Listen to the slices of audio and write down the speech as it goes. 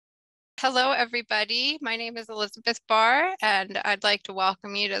Hello, everybody. My name is Elizabeth Barr, and I'd like to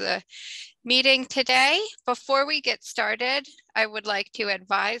welcome you to the meeting today. Before we get started, I would like to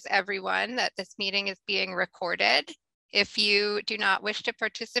advise everyone that this meeting is being recorded. If you do not wish to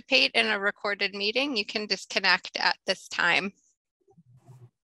participate in a recorded meeting, you can disconnect at this time.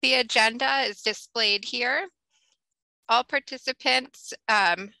 The agenda is displayed here. All participants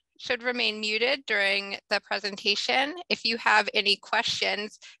should remain muted during the presentation. If you have any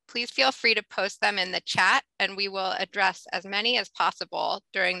questions, please feel free to post them in the chat and we will address as many as possible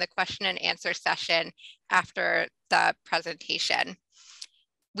during the question and answer session after the presentation.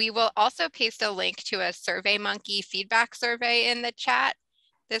 We will also paste a link to a SurveyMonkey feedback survey in the chat.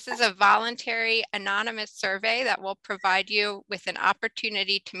 This is a voluntary anonymous survey that will provide you with an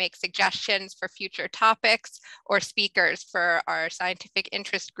opportunity to make suggestions for future topics or speakers for our scientific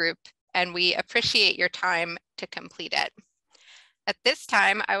interest group, and we appreciate your time to complete it. At this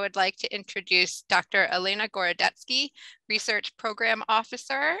time, I would like to introduce Dr. Elena Gorodetsky, Research Program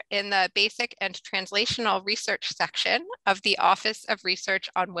Officer in the Basic and Translational Research section of the Office of Research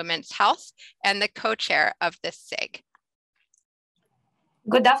on Women's Health and the co-chair of this SIG.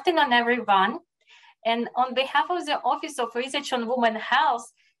 Good afternoon, everyone. And on behalf of the Office of Research on Women's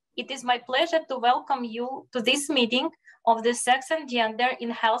Health, it is my pleasure to welcome you to this meeting of the Sex and Gender in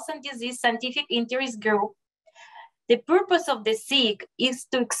Health and Disease Scientific Interest Group. The purpose of the SIG is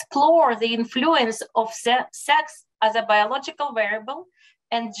to explore the influence of sex as a biological variable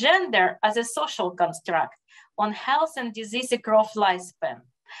and gender as a social construct on health and disease across lifespan.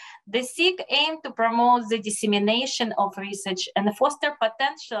 The SIG aims to promote the dissemination of research and foster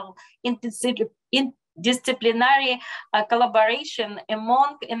potential interdisciplinary collaboration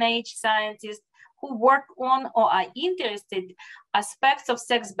among NIH scientists who work on or are interested in aspects of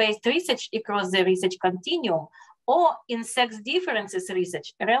sex-based research across the research continuum or in sex differences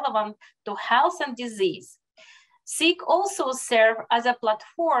research relevant to health and disease. SIG also serves as a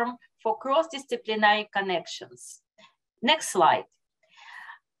platform for cross-disciplinary connections. Next slide.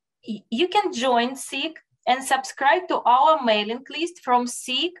 You can join SIG and subscribe to our mailing list from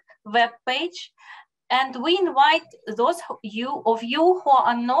SIG webpage, and we invite those of you who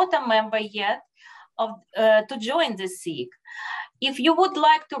are not a member yet to join the SIG. If you would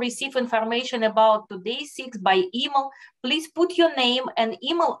like to receive information about today's SIG by email, please put your name and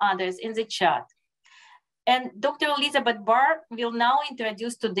email address in the chat. And Dr. Elizabeth Barr will now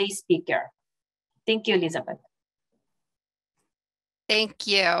introduce today's speaker. Thank you, Elizabeth. Thank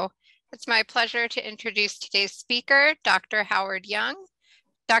you. It's my pleasure to introduce today's speaker, Dr. Howard Young.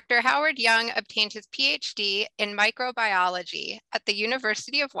 Dr. Howard Young obtained his PhD in microbiology at the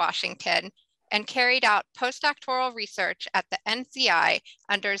University of Washington and carried out postdoctoral research at the NCI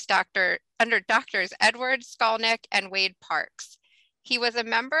under Doctors Edward Skolnick and Wade Parks. He was a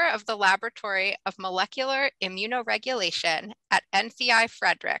member of the Laboratory of Molecular Immunoregulation at NCI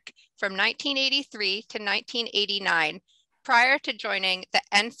Frederick from 1983 to 1989, prior to joining the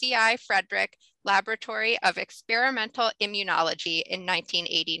NCI Frederick Laboratory of Experimental Immunology in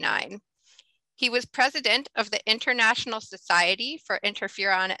 1989. He was president of the International Society for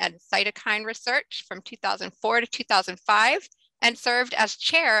Interferon and Cytokine Research from 2004 to 2005, and served as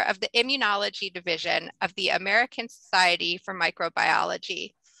chair of the Immunology Division of the American Society for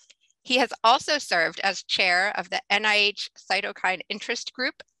Microbiology. He has also served as chair of the NIH Cytokine Interest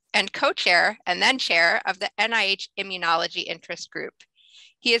Group and co-chair and then chair of the NIH Immunology Interest Group.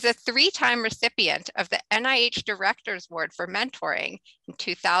 He is a three-time recipient of the NIH Director's Award for Mentoring in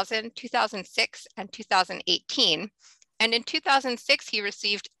 2000, 2006, and 2018. And in 2006, he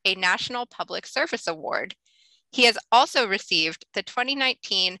received a National Public Service Award. He has also received the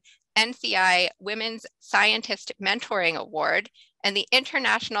 2019 NCI Women's Scientist Mentoring Award and the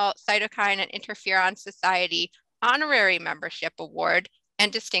International Cytokine and Interferon Society Honorary Membership Award and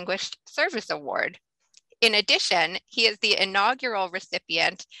Distinguished Service Award. In addition, he is the inaugural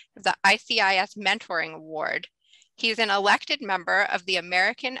recipient of the ICIS Mentoring Award. He is an elected member of the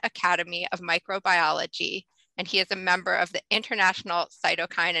American Academy of Microbiology, and he is a member of the International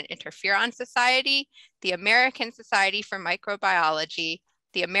Cytokine and Interferon Society, the American Society for Microbiology,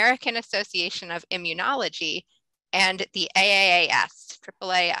 the American Association of Immunology, and the AAAS.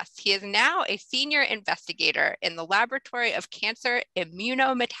 He is now a senior investigator in the Laboratory of Cancer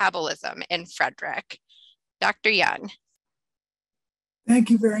Immunometabolism in Frederick. Dr. Young. Thank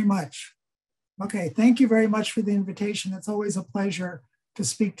you very much. Okay, thank you very much for the invitation. It's always a pleasure to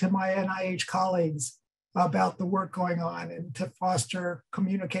speak to my NIH colleagues about the work going on and to foster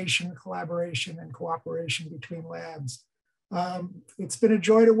communication, collaboration, and cooperation between labs. It's been a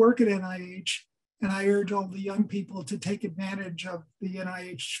joy to work at NIH, And I urge all the young people to take advantage of the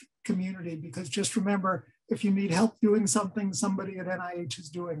NIH community, because just remember, if you need help doing something, somebody at NIH is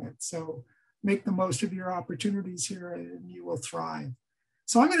doing it. So make the most of your opportunities here and you will thrive.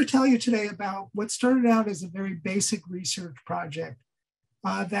 So I'm going to tell you today about what started out as a very basic research project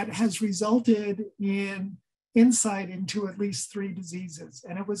that has resulted in insight into at least 3 diseases.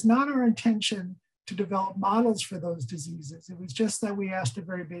 And it was not our intention to develop models for those diseases. It was just that we asked a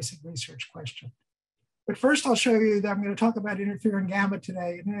very basic research question. But first I'll show you that I'm going to talk about interferon-gamma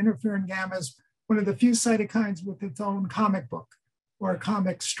today. And interferon-gamma is one of the few cytokines with its own comic book or a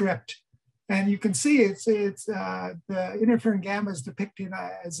comic strip. And you can see the interferon-gamma is depicted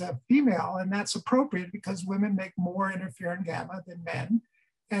as a female, and that's appropriate because women make more interferon-gamma than men,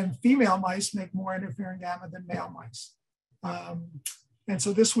 and female mice make more interferon-gamma than male mice. And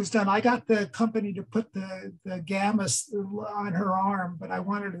so this was done. I got the company to put the gamma on her arm, but I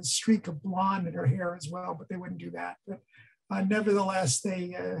wanted a streak of blonde in her hair as well, but they wouldn't do that. But nevertheless,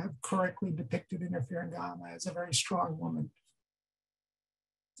 they have correctly depicted interferon-gamma as a very strong woman.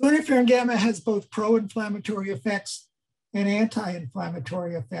 So interferon-gamma has both pro-inflammatory effects and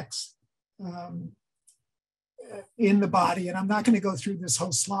anti-inflammatory effects in the body. And I'm not going to go through this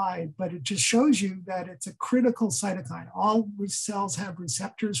whole slide, but it just shows you that it's a critical cytokine. All cells have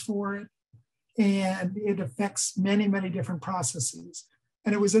receptors for it, and it affects many, many different processes.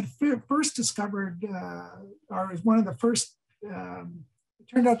 And it was first discovered, or one of the first, it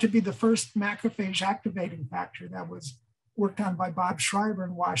turned out to be the first macrophage activating factor that was worked on by Bob Schreiber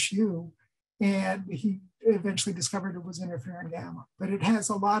in WashU. And he eventually discovered it was interferon-gamma. But it has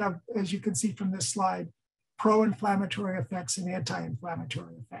a lot of, as you can see from this slide, pro-inflammatory effects and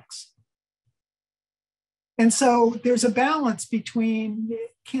anti-inflammatory effects. And so there's a balance between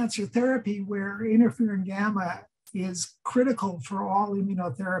cancer therapy where interferon-gamma is critical for all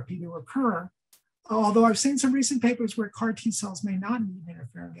immunotherapy to occur. Although I've seen some recent papers where CAR T cells may not need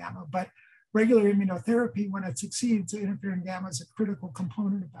interferon-gamma, but regular immunotherapy, when it succeeds, interferon-gamma is a critical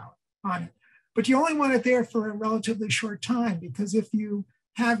component on it. But you only want it there for a relatively short time, because if you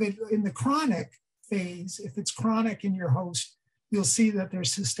have it in the chronic phase, if it's chronic in your host, you'll see that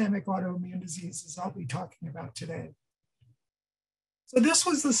there's systemic autoimmune diseases I'll be talking about today. So this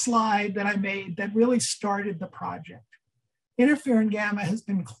was the slide that I made that really started the project. Interferon-gamma has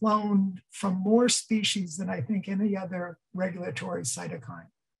been cloned from more species than I think any other regulatory cytokine.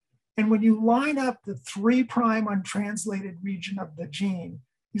 And when you line up the 3' untranslated region of the gene,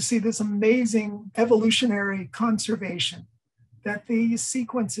 you see this amazing evolutionary conservation, that these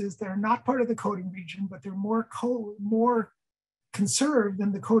sequences that are not part of the coding region, but they're more conserved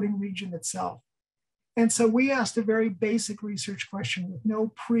than the coding region itself. And so we asked a very basic research question with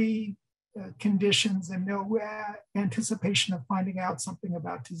no conditions and no anticipation of finding out something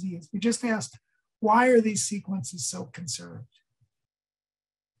about disease. We just asked, why are these sequences so conserved?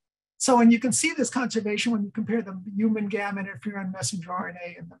 So, and you can see this conservation when you compare the human gamma interferon messenger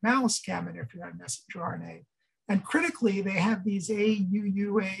RNA and the mouse gamma interferon messenger RNA. And critically, they have these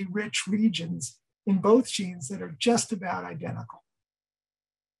AUUA rich regions in both genes that are just about identical.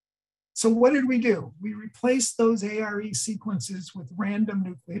 So what did we do? We replaced those ARE sequences with random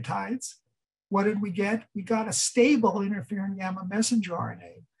nucleotides. What did we get? We got a stable interferon gamma messenger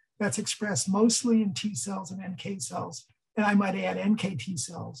RNA that's expressed mostly in T cells and NK cells, and I might add NKT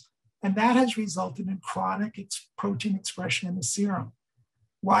cells. And that has resulted in chronic protein expression in the serum.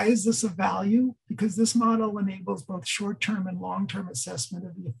 Why is this of value? Because this model enables both short-term and long-term assessment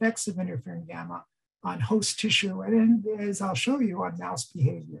of the effects of interferon gamma on host tissue, and as I'll show you, on mouse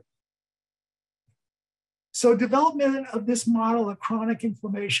behavior. So development of this model of chronic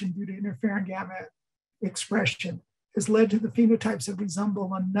inflammation due to interferon gamma expression has led to the phenotypes that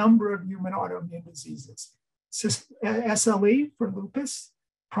resemble a number of human autoimmune diseases. SLE for lupus,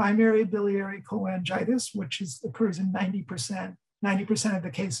 primary biliary cholangitis, which occurs in 90% of the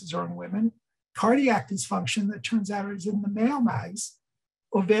cases are in women. Cardiac dysfunction that turns out is in the male mice.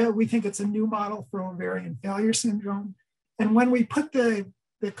 We think it's a new model for ovarian failure syndrome. And when we put the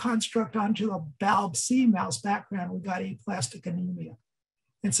construct onto a BALB-C mouse background, we got aplastic anemia.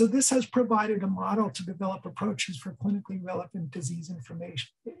 And so this has provided a model to develop approaches for clinically relevant disease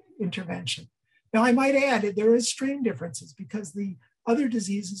intervention. Now, I might add that there is strain differences because the other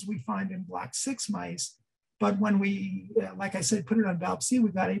diseases we find in Black 6 mice, but when we, like I said, put it on BALB-C,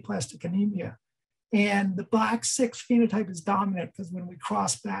 we got aplastic anemia. And the Black 6 phenotype is dominant because when we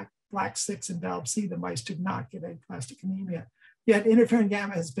cross back Black 6 and BALB-C, the mice did not get aplastic anemia. Yet interferon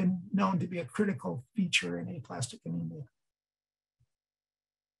gamma has been known to be a critical feature in aplastic anemia.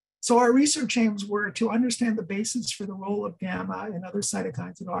 So our research aims were to understand the basis for the role of gamma and other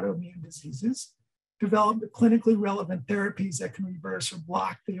cytokines in autoimmune diseases, develop clinically relevant therapies that can reverse or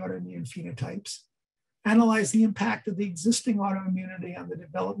block the autoimmune phenotypes, analyze the impact of the existing autoimmunity on the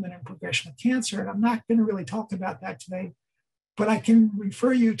development and progression of cancer. And I'm not going to really talk about that today, but I can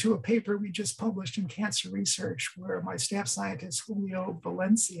refer you to a paper we just published in Cancer Research, where my staff scientist, Julio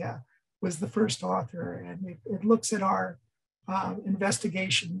Valencia, was the first author. And it looks at our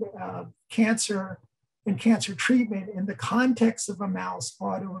investigation of cancer and cancer treatment in the context of a mouse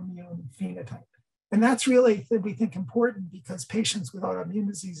autoimmune phenotype. And that's really, we think, important because patients with autoimmune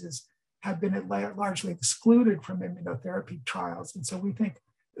diseases have been largely excluded from immunotherapy trials. And so we think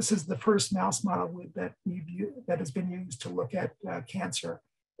this is the first mouse model that has been used to look at cancer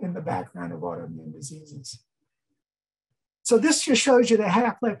in the background of autoimmune diseases. So this just shows you the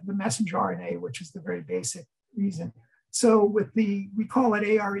half-life of the messenger RNA, which is the very basic reason. So we call it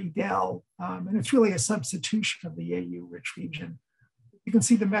ARE-DEL, and it's really a substitution of the AU-rich region. You can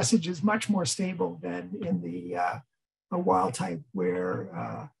see the message is much more stable than in the wild type,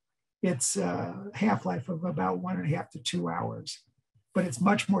 where it's a half-life of about 1.5 to 2 hours, but it's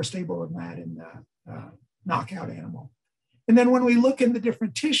much more stable than that in the knockout animal. And then when we look in the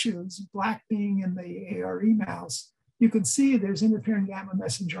different tissues, black being in the ARE mouse, you can see there's interferon-gamma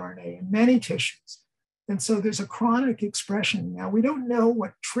messenger RNA in many tissues. And so there's a chronic expression. Now, we don't know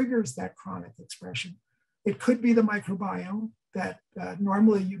what triggers that chronic expression. It could be the microbiome that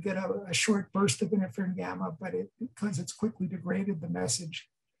normally you get a short burst of interferon-gamma, but because it's quickly degraded the message,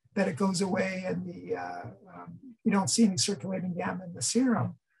 that it goes away and you don't see any circulating gamma in the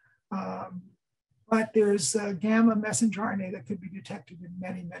serum. But there's gamma messenger RNA that could be detected in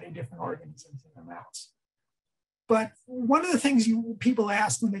many, many different organisms in the mouse. But one of the things people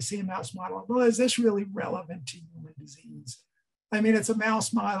ask when they see a mouse model, well, is this really relevant to human disease? I mean, it's a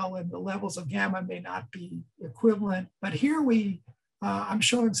mouse model and the levels of gamma may not be equivalent, but here I'm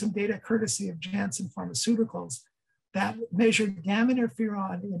showing some data courtesy of Janssen Pharmaceuticals that measured gamma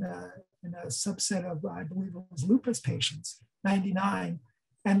interferon in a subset of, I believe it was lupus patients, 99.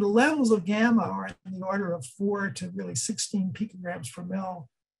 And the levels of gamma are in the order of 4 to really 16 picograms per mil,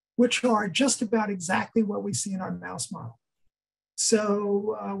 which are just about exactly what we see in our mouse model.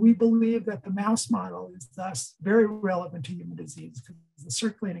 So we believe that the mouse model is thus very relevant to human disease because the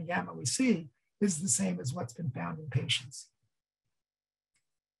circulating gamma we see is the same as what's been found in patients.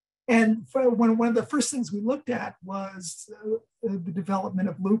 And one of the first things we looked at was the development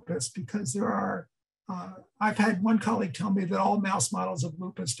of lupus, because there are, I've had one colleague tell me that all mouse models of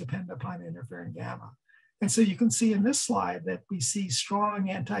lupus depend upon interferon gamma. And so you can see in this slide that we see strong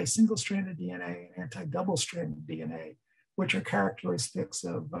anti-single-stranded DNA and anti-double-stranded DNA, which are characteristics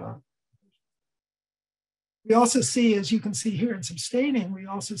of. We also see, as you can see here in some staining, we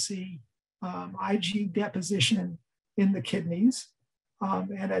also see IG deposition in the kidneys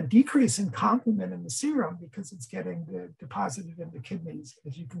and a decrease in complement in the serum because it's getting deposited in the kidneys,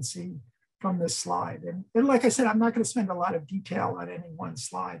 as you can see from this slide. And like I said, I'm not going to spend a lot of detail on any one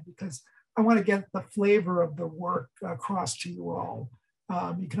slide because I want to get the flavor of the work across to you all.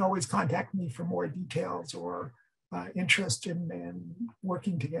 You can always contact me for more details or interest in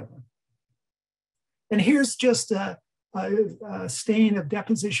working together. And here's just a stain of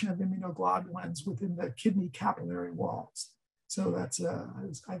deposition of immunoglobulins within the kidney capillary walls. So that's,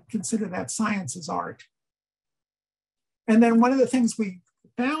 I consider that science is art. And then one of the things we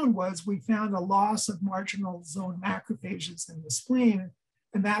found was we found a loss of marginal zone macrophages in the spleen.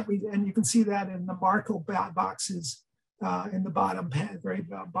 And you can see that in the Marco boxes in the bottom, very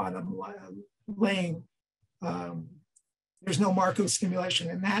bottom lane. There's no Marco stimulation,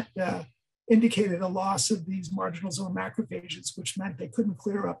 and that indicated a loss of these marginal zone macrophages, which meant they couldn't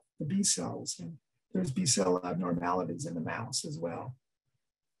clear up the B cells. And there's B cell abnormalities in the mouse as well.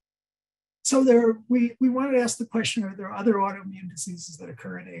 So we wanted to ask the question, are there other autoimmune diseases that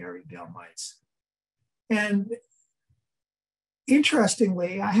occur in ARE-DEL mice? And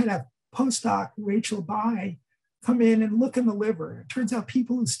interestingly, I had a postdoc, Rachel Bai, come in and look in the liver. It turns out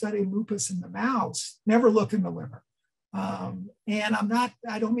people who study lupus in the mouse never look in the liver. And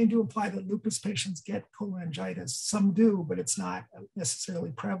I don't mean to imply that lupus patients get cholangitis. Some do, but it's not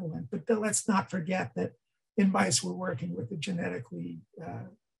necessarily prevalent. But let's not forget that in mice, we're working with a genetically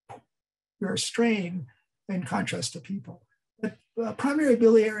pure strain in contrast to people. But primary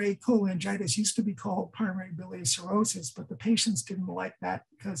biliary cholangitis used to be called primary biliary cirrhosis, but the patients didn't like that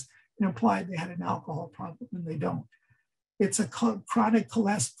because it implied they had an alcohol problem, and they don't. It's a chronic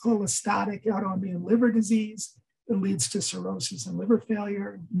cholestatic autoimmune liver disease. It leads to cirrhosis and liver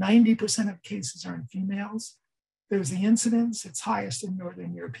failure. 90% of cases are in females. There's the incidence, it's highest in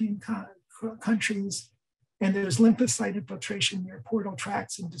Northern European countries. And there's lymphocyte infiltration near portal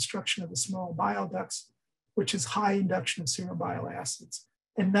tracts and destruction of the small bile ducts, which is high induction of serum bile acids.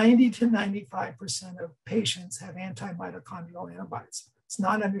 And 90 to 95% of patients have anti-mitochondrial antibodies. It's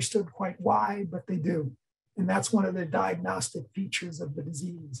not understood quite why, but they do. And that's one of the diagnostic features of the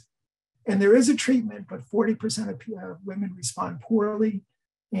disease. And there is a treatment, but 40% of women respond poorly,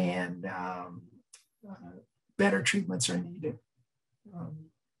 and better treatments are needed. And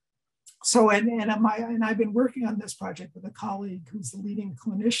I've been working on this project with a colleague who's the leading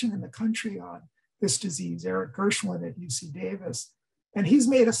clinician in the country on this disease, Eric Gershwin at UC Davis. And he's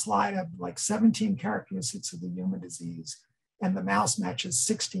made a slide of like 17 characteristics of the human disease, and the mouse matches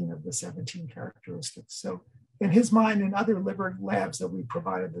 16 of the 17 characteristics. So in his mind and other liver labs that we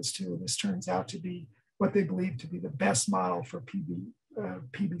provided this to, this turns out to be what they believe to be the best model for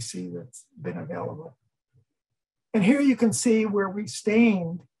PBC that's been available. And here you can see where we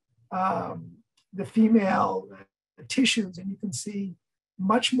stained the female tissues, and you can see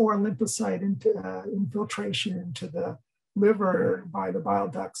much more lymphocyte infiltration into the liver by the bile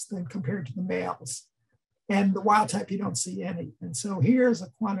ducts than compared to the males. And the wild type, you don't see any. And so here's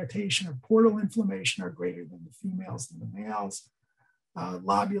a quantitation of portal inflammation are greater than the females than the males.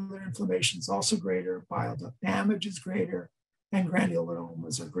 Lobular inflammation is also greater, bile duct damage is greater, and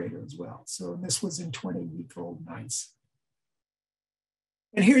granulomas are greater as well. So this was in 20-week-old mice.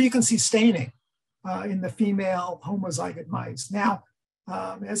 And here you can see staining in the female homozygote mice. Now,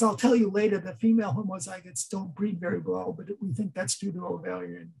 as I'll tell you later, the female homozygotes don't breed very well, but we think that's due to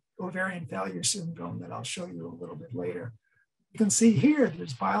ovarian failure syndrome that I'll show you a little bit later. You can see here,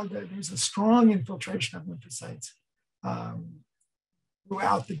 there's a strong infiltration of lymphocytes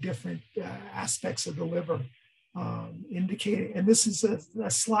throughout the different aspects of the liver, indicating, and this is a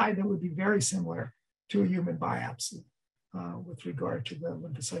slide that would be very similar to a human biopsy with regard to the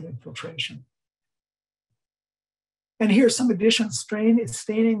lymphocyte infiltration. And here's some additional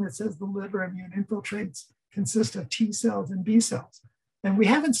staining that says the liver immune infiltrates consist of T cells and B cells. And we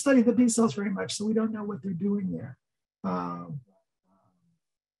haven't studied the B cells very much, so we don't know what they're doing there.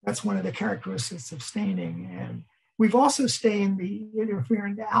 That's one of the characteristics of staining. And we've also stained the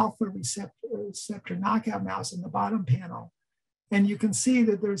interferon-alpha receptor knockout mouse in the bottom panel. And you can see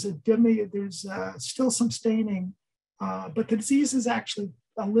that there's still some staining, but the disease is actually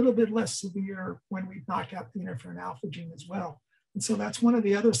a little bit less severe when we knock out the interferon-alpha gene as well. And so that's one of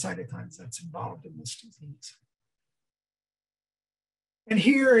the other cytokines that's involved in this disease. And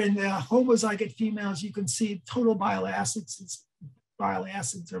here in the homozygote females, you can see total bile acids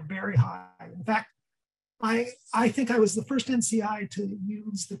are very high. In fact, I think I was the first NCI to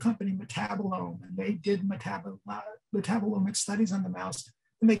use the company Metabolome, and they did metabolomic studies on the mouse,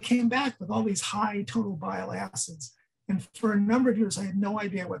 and they came back with all these high total bile acids. And for a number of years, I had no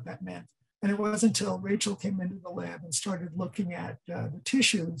idea what that meant. And it wasn't until Rachel came into the lab and started looking at the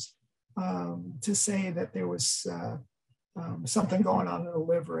tissues to say that there was something going on in the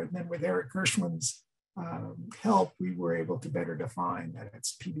liver. And then with Eric Gershwin's help, we were able to better define that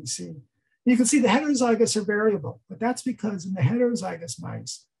it's PBC. You can see the heterozygous are variable, but that's because in the heterozygous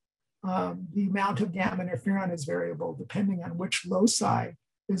mice, the amount of gamma interferon is variable depending on which loci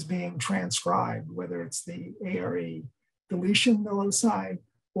is being transcribed, whether it's the ARE deletion loci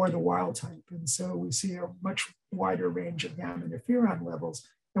or the wild type. And so we see a much wider range of gamma interferon levels,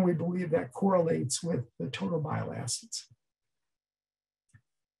 and we believe that correlates with the total bile acids.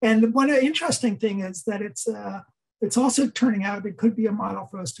 And one interesting thing is that it's also turning out it could be a model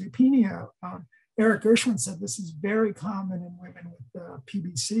for osteopenia. Eric Gershwin said this is very common in women with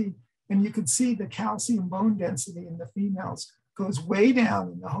PBC, and you can see the calcium bone density in the females goes way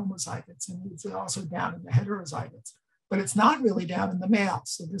down in the homozygotes, and it's also down in the heterozygotes, but it's not really down in the males.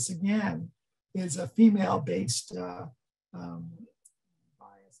 So this again is a female-based bias of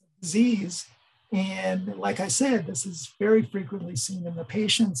disease. And like I said, this is very frequently seen in the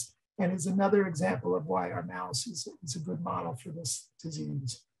patients and is another example of why our mouse is a good model for this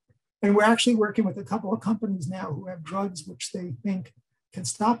disease. And we're actually working with a couple of companies now who have drugs which they think can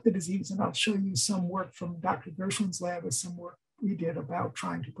stop the disease. And I'll show you some work from Dr. Gershwin's lab with some work we did about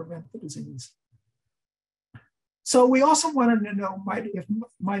trying to prevent the disease. So we also wanted to know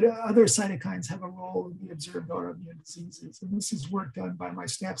might other cytokines have a role in the observed autoimmune diseases. And this is work done by my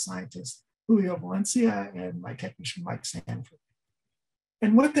staff scientist, Julio Valencia, and my technician, Mike Sanford.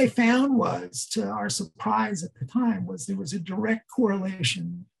 And what they found was, to our surprise at the time, was there was a direct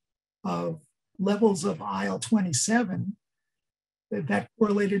correlation of levels of IL-27 that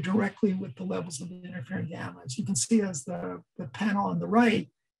correlated directly with the levels of interferon-gamma. As you can see, as the panel on the right,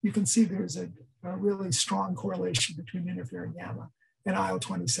 you can see there's a really strong correlation between interferon-gamma and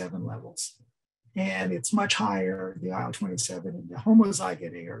IL-27 levels. And it's much higher, the IL-27 in the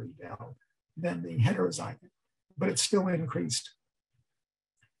homozygote area than the heterozygote, but it's still increased.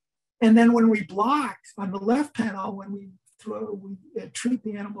 And then when we block on the left panel, when we treat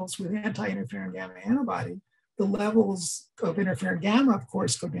the animals with anti-interferon-gamma antibody, the levels of interferon-gamma, of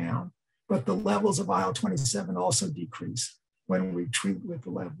course, go down, but the levels of IL-27 also decrease when we treat with the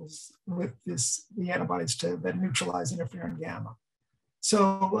levels with the antibodies that neutralize interferon-gamma.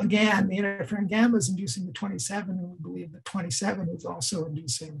 So again, the interferon-gamma is inducing the 27, and we believe the 27 is also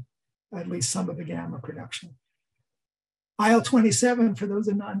inducing at least some of the gamma production. IL-27, for those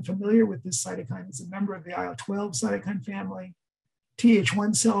who are not unfamiliar with this cytokine, is a member of the IL-12 cytokine family.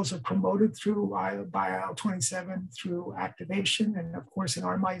 Th1 cells are promoted by IL-27 through activation. And of course, in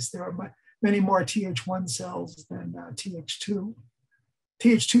our mice, there are many more Th1 cells than Th2.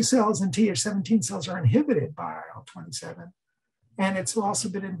 Th2 cells and Th17 cells are inhibited by IL-27. And it's also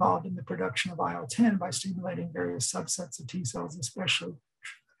been involved in the production of IL-10 by stimulating various subsets of T cells, especially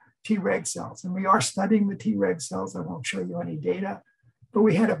Treg cells. And we are studying the Treg cells. I won't show you any data, but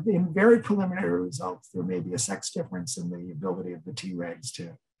we had in very preliminary results, there may be a sex difference in the ability of the Tregs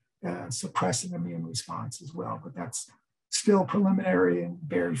to suppress an immune response as well, but that's still preliminary and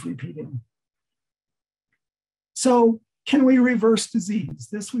bears repeating. So can we reverse disease?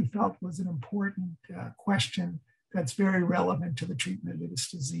 This we felt was an important question that's very relevant to the treatment of this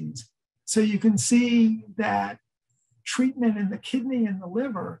disease. So you can see that treatment in the kidney and the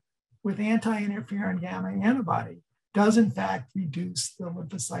liver with anti-interferon-gamma antibody does in fact reduce the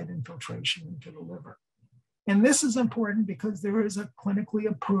lymphocyte infiltration into the liver. And this is important because there is a clinically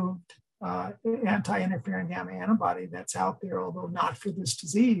approved anti-interferon-gamma antibody that's out there, although not for this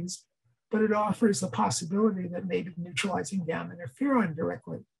disease, but it offers the possibility that maybe neutralizing gamma interferon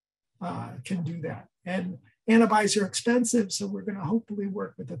directly can do that. And antibodies are expensive, so we're going to hopefully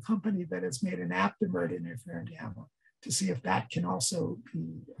work with a company that has made an aptamer to interferon-gamma to see if that can also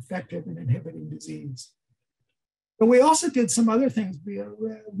be effective in inhibiting disease. But we also did some other things. We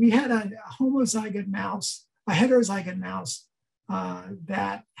had a homozygote mouse, a heterozygote mouse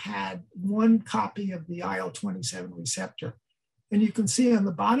that had one copy of the IL-27 receptor. And you can see on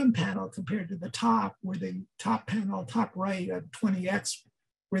the bottom panel compared to the top, where the top panel, top right at 20x,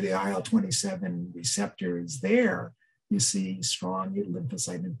 where the IL-27 receptor is there, you see strong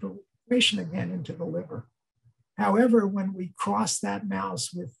lymphocyte infiltration again into the liver. However, when we cross that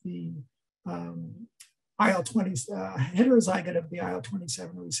mouse with the heterozygote of the IL-27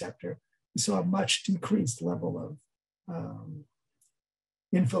 receptor, we saw a much decreased level of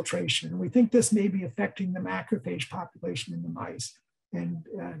infiltration. We think this may be affecting the macrophage population in the mice and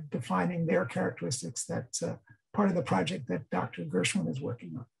defining their characteristics. That's part of the project that Dr. Gershwin is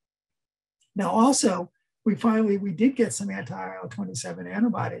working on. Now, also, we did get some anti-IL-27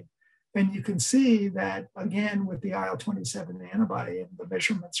 antibody. And you can see that, again, with the IL-27 antibody, and the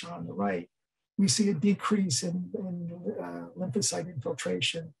measurements are on the right, we see a decrease in lymphocyte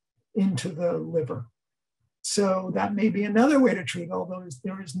infiltration into the liver. So that may be another way to treat, although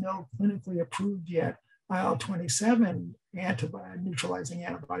there is no clinically approved yet IL-27 neutralizing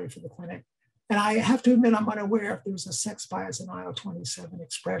antibody for the clinic. And I have to admit, I'm unaware if there's a sex bias in IL-27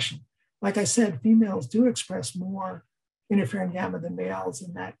 expression. Like I said, females do express more interferon-gamma than males,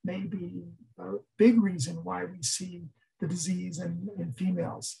 and that may be a big reason why we see the disease in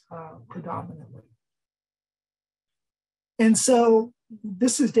females predominantly. And so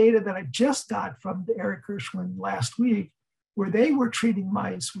this is data that I just got from Eric Gershwin last week, where they were treating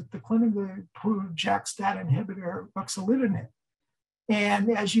mice with the clinically approved JAK-STAT inhibitor ruxolitinib. And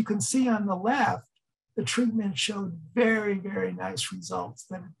as you can see on the left, the treatment showed very, very nice results,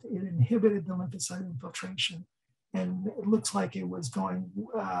 that it inhibited the lymphocyte infiltration. And it looks like it was going,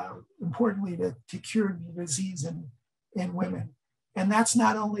 importantly, to cure the disease in women. And that's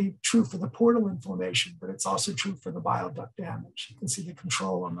not only true for the portal inflammation, but it's also true for the bile duct damage. You can see the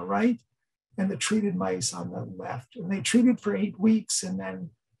control on the right and the treated mice on the left. And they treated for 8 weeks and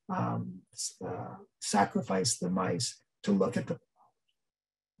then sacrificed the mice to look at the.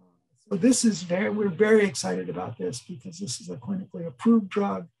 So this is we're very excited about this because this is a clinically approved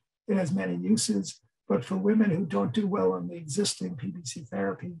drug. It has many uses. But for women who don't do well on the existing PBC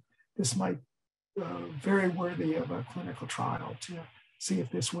therapy, this might be very worthy of a clinical trial to see if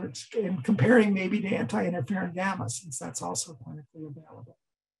this works, and comparing maybe to anti-interferon-gamma, since that's also clinically available.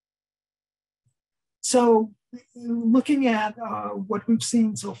 So looking at what we've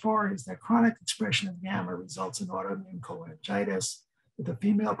seen so far is that chronic expression of gamma results in autoimmune cholangitis with a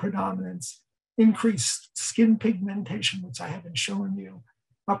female predominance, increased skin pigmentation, which I haven't shown you,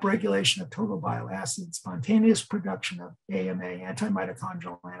 upregulation of total bile acid, spontaneous production of AMA,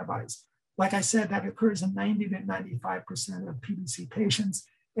 anti-mitochondrial antibodies, Like I said, that occurs in 90 to 95% of PBC patients,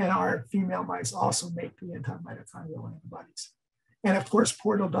 and our female mice also make the anti-mitochondrial antibodies. And of course,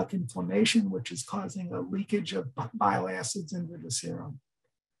 portal duct inflammation, which is causing a leakage of bile acids into the serum.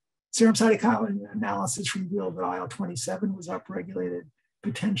 Serum cytokine analysis revealed that IL-27 was upregulated,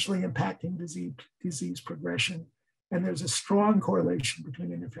 potentially impacting disease progression. And there's a strong correlation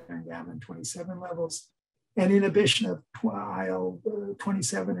between interferon-gamma and 27 levels. And inhibition of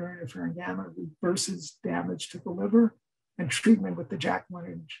IL-27 or interferon-gamma reverses damage to the liver, and treatment with the JAK1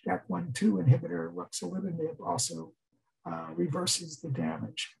 and JAK1/2 inhibitor, ruxolitinib, also reverses the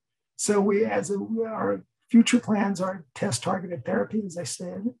damage. So our future plans are test targeted therapy, as I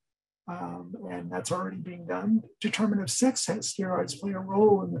said, and that's already being done. Determine if sex steroids play a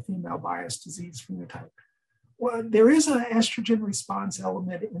role in the female biased disease phenotype. Well, there is an estrogen response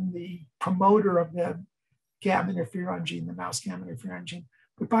element in the promoter of the gamma interferon gene, the mouse gamma interferon gene,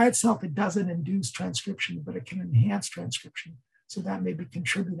 but by itself, it doesn't induce transcription, but it can enhance transcription. So that may be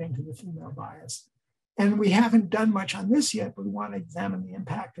contributing to the female bias. And we haven't done much on this yet, but we want to examine the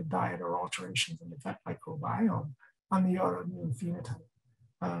impact of diet or alterations in the gut microbiome on the autoimmune phenotype.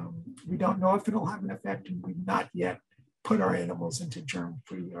 We don't know if it'll have an effect, and we've not yet put our animals into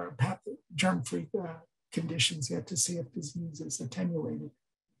germ-free or germ-free conditions yet to see if disease is attenuated.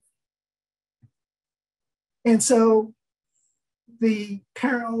 And so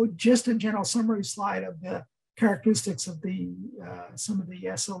just a general summary slide of the characteristics of some of the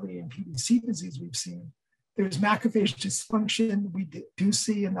SLE and PBC disease we've seen. There's macrophage dysfunction. We do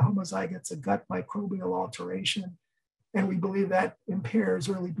see in the homozygotes a gut microbial alteration, and we believe that impairs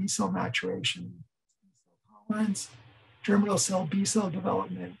early B cell maturation, tolerance, germinal cell B cell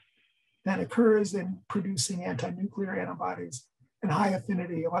development that occurs in producing anti-nuclear antibodies and high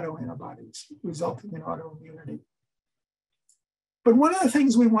affinity autoantibodies, resulting in autoimmunity. But one of the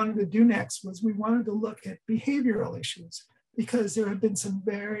things we wanted to do next was we wanted to look at behavioral issues, because there have been some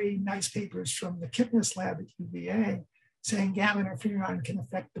very nice papers from the Kipnis lab at UVA saying gamma interferon can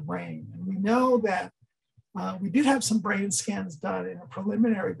affect the brain. And we know that we did have some brain scans done in a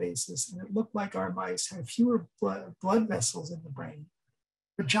preliminary basis, and it looked like our mice had fewer blood vessels in the brain.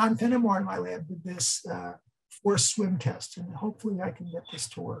 But John Fenimore in my lab did this forced swim test, and hopefully I can get this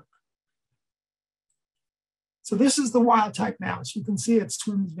to work. So this is the wild type mouse. You can see it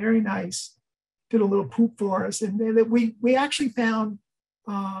swims very nice, did a little poop for us. And we actually found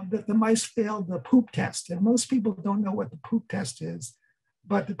that the mice failed the poop test. And most people don't know what the poop test is.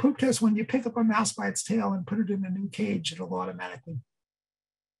 But the poop test, when you pick up a mouse by its tail and put it in a new cage, it'll automatically.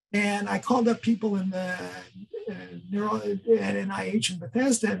 And I called up people in the at NIH in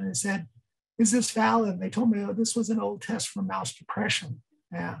Bethesda, and I said, is this valid? And they told me, oh, this was an old test for mouse depression.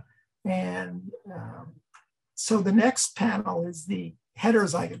 Yeah. And so the next panel is the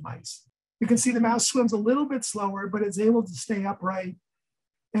heterozygote mice. You can see the mouse swims a little bit slower, but is able to stay upright.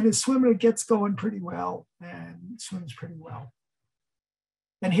 And his swimmer gets going pretty well and swims pretty well.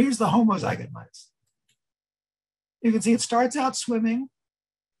 And here's the homozygote mice. You can see it starts out swimming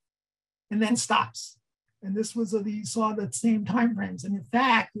and then stops. And this was, you saw the same time frames. And in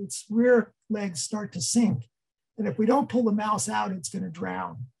fact, its rear legs start to sink. And if we don't pull the mouse out, it's going to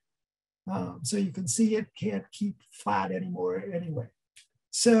drown. So you can see it can't keep flat anymore anyway.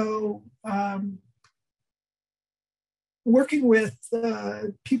 So working with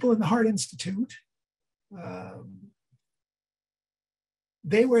people in the Heart Institute,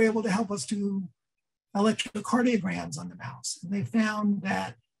 they were able to help us do electrocardiograms on the mouse. And they found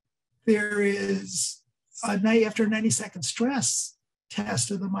that there is, after a 90-second stress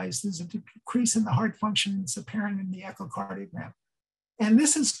test of the mice, there's a decrease in the heart function. It's apparent in the echocardiogram. And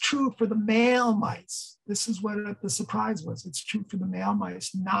this is true for the male mice. This is what the surprise was. It's true for the male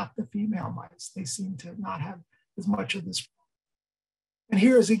mice, not the female mice. They seem to not have as much of this. And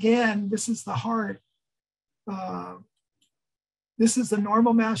here's again, this is the heart. This is the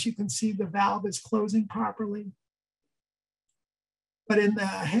normal mouse. You can see the valve is closing properly. But in the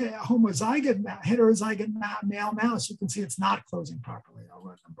heterozygote male mouse, you can see it's not closing properly. I'll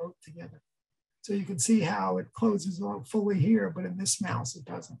run them both together. So you can see how it closes fully here, but in this mouse, it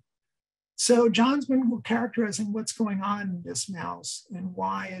doesn't. So John's been characterizing what's going on in this mouse and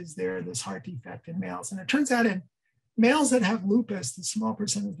why is there this heart defect in males. And it turns out in males that have lupus, the small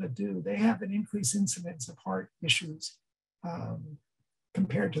percentage that do, they have an increased incidence of heart issues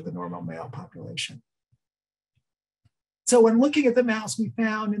compared to the normal male population. So when looking at the mouse, we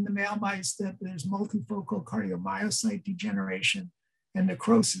found in the male mice that there's multifocal cardiomyocyte degeneration and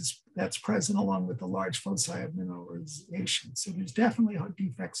necrosis that's present along with the large foci of mineralization. So there's definitely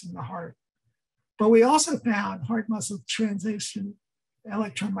defects in the heart. But we also found heart muscle transition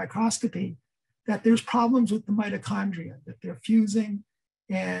electron microscopy that there's problems with the mitochondria, that they're fusing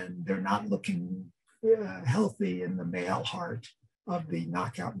and they're not looking healthy in the male heart of the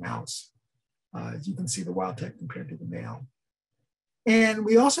knockout mouse. As you can see, the wild type compared to the male. And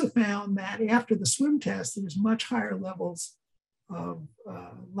we also found that after the swim test, there's much higher levels of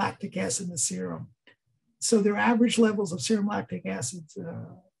lactic acid in the serum. So their average levels of serum lactic acid,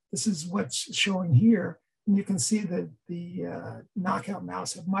 this is what's showing here. And you can see that the knockout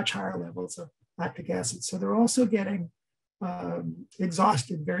mouse have much higher levels of lactic acid. So they're also getting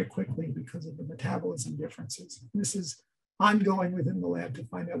exhausted very quickly because of the metabolism differences. This is ongoing within the lab to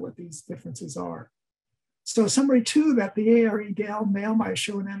find out what these differences are. So summary 2, that the ARE male mice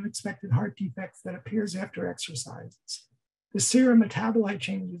show an unexpected heart defect that appears after exercises. The serum metabolite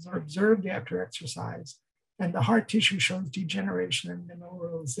changes are observed after exercise, and the heart tissue shows degeneration and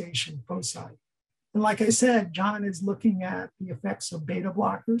mineralization foci. And like I said, John is looking at the effects of beta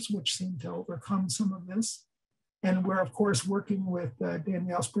blockers, which seem to overcome some of this. And we're, of course, working with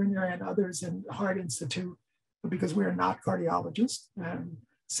Danielle Springer and others in the Heart Institute because we're not cardiologists. And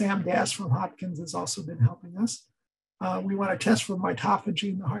Sam Dass from Hopkins has also been helping us. We want to test for mitophagy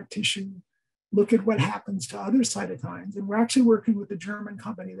in the heart tissue, look at what happens to other cytokines. And we're actually working with a German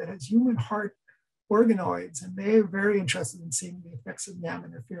company that has human heart organoids, and they're very interested in seeing the effects of gamma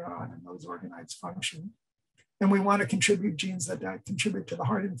interferon and those organoids function. And we want to contribute genes that contribute to the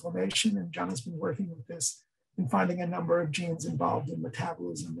heart inflammation. And John has been working with this and finding a number of genes involved in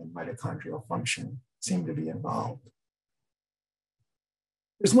metabolism and mitochondrial function seem to be involved.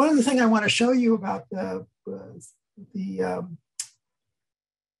 There's one other thing I want to show you about the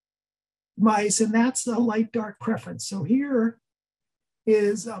mice, and that's the light-dark preference. So here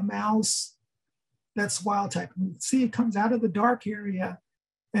is a mouse that's wild type. You can see it comes out of the dark area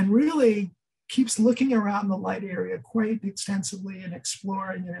and really keeps looking around the light area quite extensively and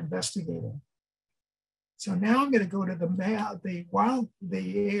exploring and investigating. So now I'm going to go to the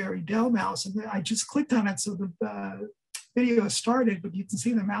ARE mouse, and I just clicked on it so the video started, but you can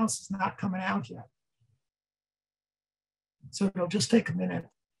see the mouse is not coming out yet. So it'll just take a minute,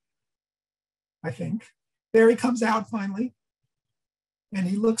 I think. There he comes out finally, and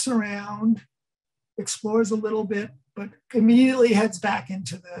he looks around, explores a little bit, but immediately heads back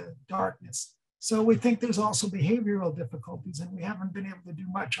into the darkness. So we think there's also behavioral difficulties, and we haven't been able to do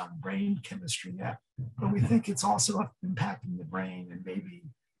much on brain chemistry yet, but we think it's also impacting the brain and maybe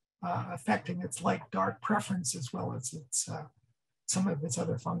affecting its light-dark preference as well as its, some of its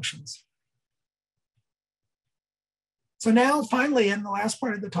other functions. So now finally, in the last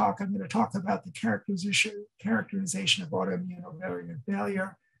part of the talk, I'm going to talk about the characterization of autoimmune ovarian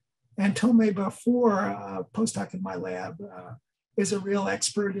failure. And Tomei Bafour, a postdoc in my lab, is a real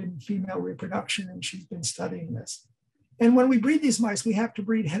expert in female reproduction, and she's been studying this. And when we breed these mice, we have to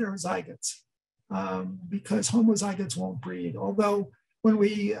breed heterozygotes because homozygotes won't breed. Although when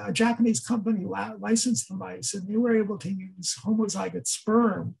a Japanese company licensed the mice and they were able to use homozygote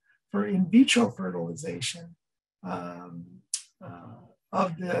sperm for in vitro fertilization of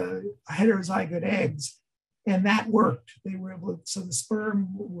the heterozygote eggs, and that worked. They were able to, so the sperm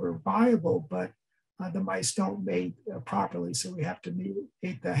were viable, but the mice don't mate properly. So we have to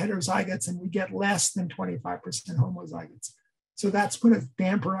mate the heterozygotes, and we get less than 25% homozygotes. So that's put a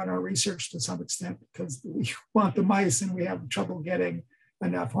damper on our research to some extent because we want the mice and we have trouble getting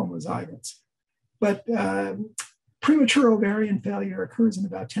enough homozygotes. But premature ovarian failure occurs in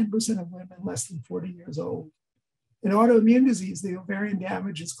about 10% of women less than 40 years old. In autoimmune disease, the ovarian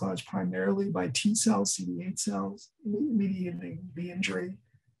damage is caused primarily by T cells, CD8 cells, mediating the injury.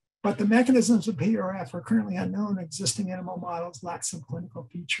 But the mechanisms of PRF are currently unknown. Existing animal models lack some clinical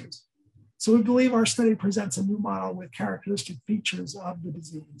features. So we believe our study presents a new model with characteristic features of the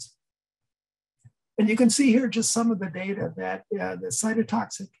disease. And you can see here just some of the data that the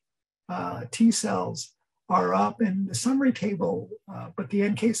cytotoxic T cells are up in the summary table, but the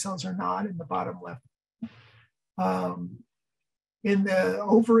NK cells are not in the bottom left. In the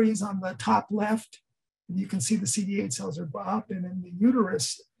ovaries on the top left, you can see the CD8 cells are up, and in the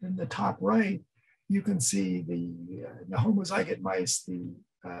uterus in the top right, you can see the homozygote mice, the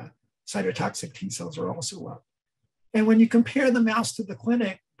cytotoxic T cells are also up. And when you compare the mouse to the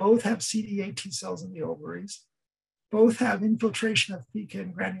clinic, both have CD8 T cells in the ovaries, both have infiltration of theca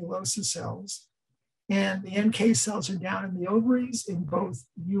and granulosa cells, and the NK cells are down in the ovaries in both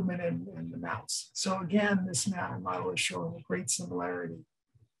human and the mouse. So again, this model is showing a great similarity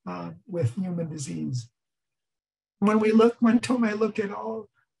with human disease. When Tomei looked at all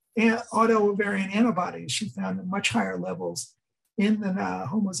auto-ovarian antibodies, she found much higher levels in the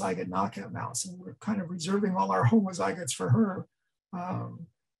homozygote knockout mouse. And we're kind of reserving all our homozygotes for her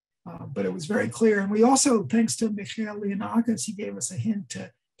But it was very clear. And we also, thanks to Mikhail Leonakis, he gave us a hint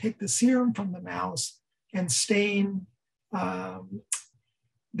to take the serum from the mouse and stain the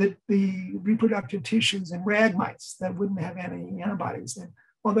reproductive tissues in rag mice that wouldn't have any antibodies. And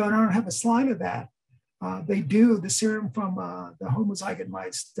although I don't have a slide of that, the serum from the homozygote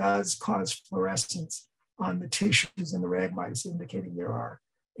mice does cause fluorescence on the tissues in the rag mice, indicating there are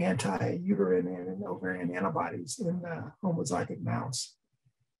anti-uterine and ovarian antibodies in the homozygote mouse.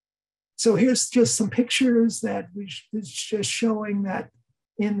 So here's just some pictures that it's just showing that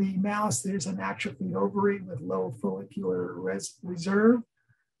in the mouse, there's an atrophied ovary with low follicular reserve,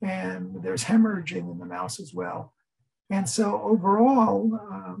 and there's hemorrhaging in the mouse as well. And so overall,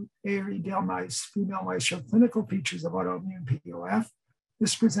 AREDL mice, female mice, show clinical features of autoimmune POF.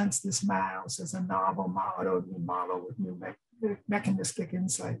 This presents this mouse as a novel autoimmune model with new mechanistic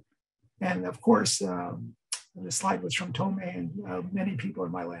insight. And of course, the slide was from Tomei, and many people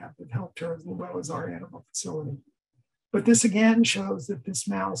in my lab have helped her as well as our animal facility. But this again shows that this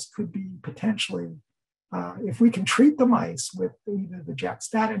mouse could be potentially, if we can treat the mice with either the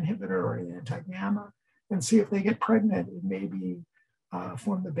JAK-STAT inhibitor or an anti-gamma and see if they get pregnant, it may be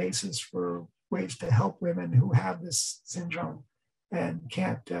form the basis for ways to help women who have this syndrome and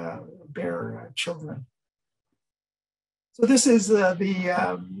can't bear children. So this is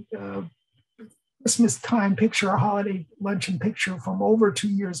the Christmas time picture, a holiday luncheon picture from over 2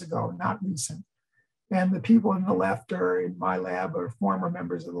 years ago, not recent. And the people on the left are in my lab or former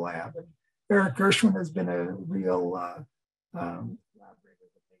members of the lab. And Eric Gershwin has been a real collaborator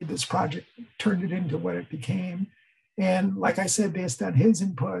that made this project, turned it into what it became. And like I said, based on his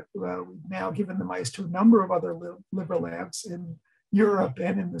input, we've now given the mice to a number of other liver labs in Europe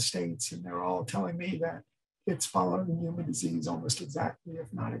and in the States. And they're all telling me that it's following human disease almost exactly, if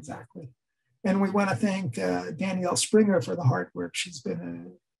not exactly. And we want to thank Danielle Springer for the hard work. She's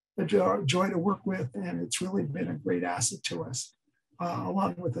been a joy to work with, and it's really been a great asset to us,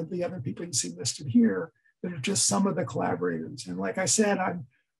 along with the other people you see listed here that are just some of the collaborators. And like I said, I'm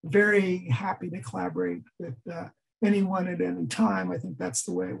very happy to collaborate with anyone at any time. I think that's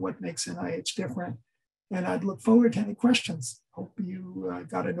the way, what makes NIH different. And I'd look forward to any questions. Hope you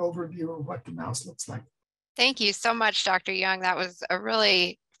got an overview of what the mouse looks like. Thank you so much, Dr. Young. That was a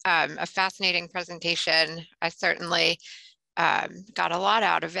really a fascinating presentation. I certainly got a lot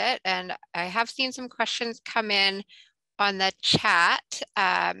out of it. And I have seen some questions come in on the chat.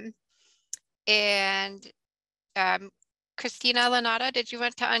 Christina Lanata, did you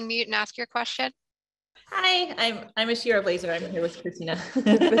want to unmute and ask your question? Hi, I'm Ashira Blazer. I'm here with Christina,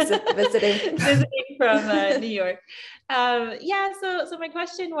 visiting from New York. So my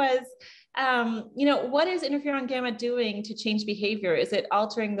question was, what is interferon gamma doing to change behavior? Is it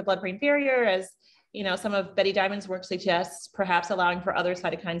altering the blood-brain barrier, as some of Betty Diamond's work suggests, perhaps allowing for other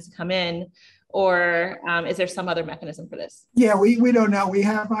cytokines to come in, or is there some other mechanism for this? Yeah, we don't know.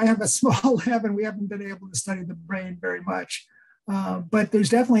 I have a small lab, and we haven't been able to study the brain very much. But there's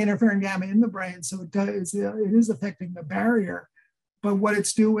definitely interferon gamma in the brain, so it is affecting the barrier. But what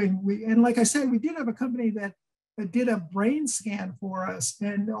it's doing, and like I said, we did have a company that did a brain scan for us,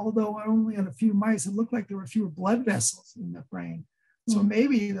 and although only on a few mice, it looked like there were fewer blood vessels in the brain. So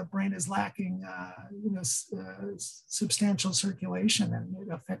maybe the brain is lacking, substantial circulation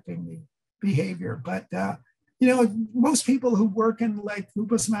and affecting the behavior. But most people who work in like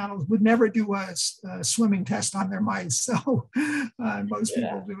lupus models would never do a swimming test on their mice. So most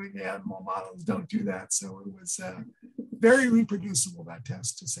people doing the animal models don't do that. So it was very reproducible, that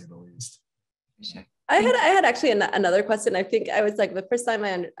test, to say the least. Sure. I had actually another question. I think I was like, the first time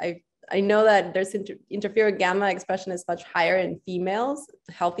I know that there's interferon gamma expression is much higher in females,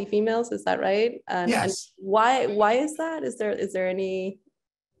 healthy females. Is that right? Yes. And why is that? Is there any?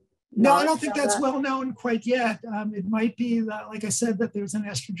 No, I don't think that's well known quite yet. It might be that, like I said, that there's an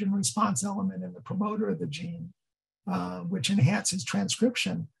estrogen response element in the promoter of the gene, which enhances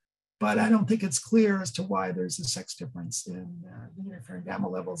transcription. But I don't think it's clear as to why there's a sex difference in the interferon gamma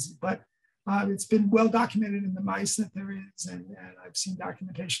levels. But it's been well documented in the mice that there is, and I've seen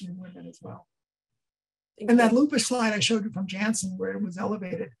documentation in women as well. And that lupus slide I showed you from Janssen, where it was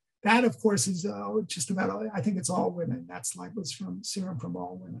elevated, that of course is just about, I think it's all women. That slide was from serum from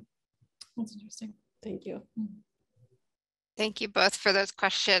all women. That's interesting. Thank you. Thank you both for those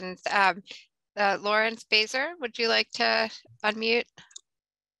questions. Lawrence Baser, would you like to unmute?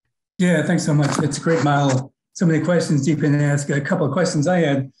 Yeah, thanks so much. That's a great model. So many questions you can ask. A couple of questions I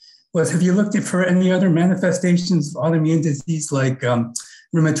had was, have you looked for any other manifestations of autoimmune disease like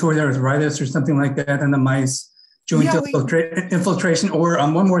rheumatoid arthritis or something like that in the mice, joint infiltration? Or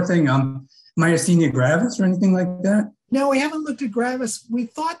one more thing, myasthenia gravis or anything like that? No, we haven't looked at gravis. We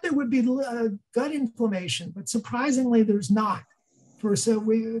thought there would be gut inflammation, but surprisingly, there's not.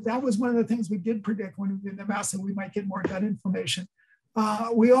 That was one of the things we did predict when we did the mouse, that we might get more gut inflammation.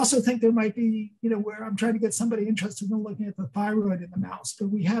 We also think there might be, where I'm trying to get somebody interested in looking at the thyroid in the mouse, but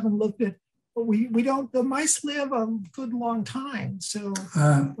we haven't looked at. The mice live a good long time, so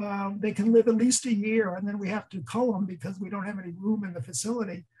they can live at least a year, and then we have to cull them because we don't have any room in the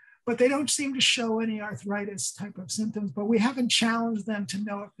facility. But they don't seem to show any arthritis type of symptoms, but we haven't challenged them to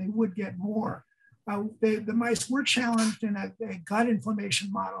know if they would get more. The mice were challenged in a gut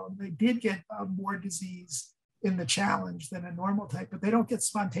inflammation model, and they did get more disease in the challenge than a normal type, but they don't get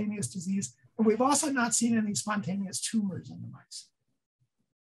spontaneous disease. And we've also not seen any spontaneous tumors in the mice.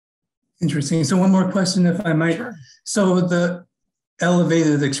 Interesting. So one more question, if I might. Sure. So the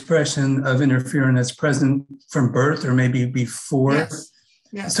elevated expression of interferon is present from birth or maybe before? Yes.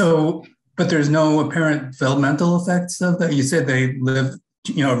 Yes. So, but there's no apparent developmental effects of that? You said they live,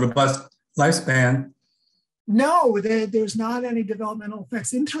 a robust lifespan. No, there's not any developmental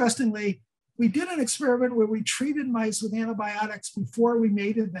effects. Interestingly, we did an experiment where we treated mice with antibiotics before we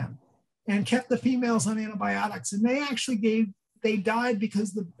mated them and kept the females on antibiotics. And they actually they died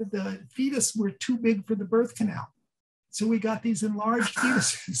because the fetus were too big for the birth canal. So we got these enlarged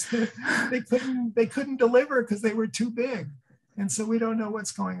fetuses. They couldn't deliver because they were too big. And so we don't know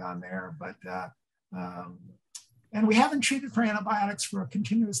what's going on there, but and we haven't treated for antibiotics for a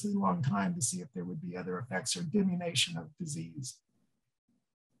continuously long time to see if there would be other effects or diminution of disease.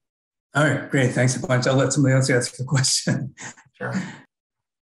 All right, great. Thanks a bunch. I'll let somebody else ask a question. Sure.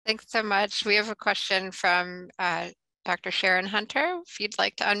 Thanks so much. We have a question from Dr. Sharon Hunter, if you'd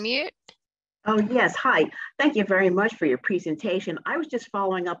like to unmute. Oh, yes. Hi. Thank you very much for your presentation. I was just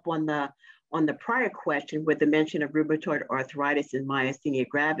following up on the prior question with the mention of rheumatoid arthritis and myasthenia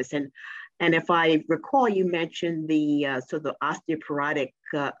gravis. And if I recall, you mentioned the sort of osteoporotic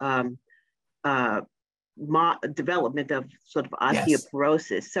development of sort of osteoporosis.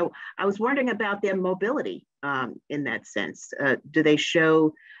 Yes. So I was wondering about their mobility in that sense. Do they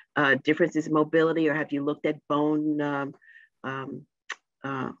show differences in mobility, or have you looked at bone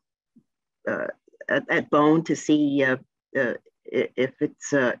at bone to see if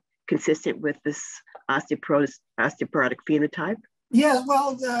it's consistent with this osteoporotic phenotype? Yeah,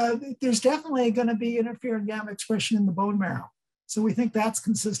 well, there's definitely going to be interferon-gamma expression in the bone marrow. So we think that's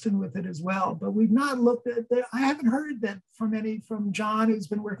consistent with it as well. But we've not looked at that. I haven't heard that from John, who's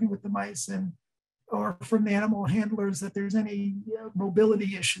been working with the mice, or from the animal handlers, that there's any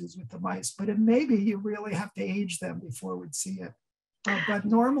mobility issues with the mice. But it may be you really have to age them before we'd see it. But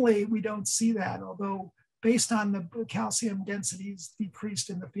normally we don't see that, although based on the calcium densities decreased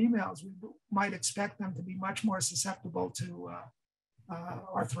in the females, we might expect them to be much more susceptible to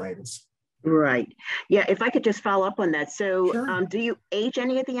arthritis. Right. Yeah, if I could just follow up on that. So Sure. Do you age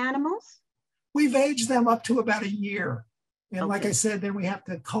any of the animals? We've aged them up to about a year. And like I said, then we have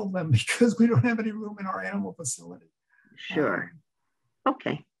to cull them because we don't have any room in our animal facility. Sure.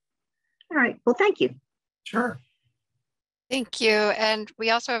 Okay. All right. Well, thank you. Sure. Thank you. And we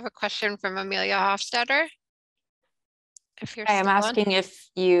also have a question from Amelia Hofstadter. If you're I'm asking if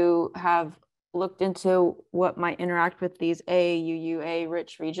you have looked into what might interact with these AAUUA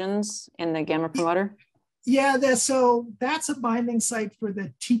rich regions in the gamma promoter. Yeah, that's a binding site for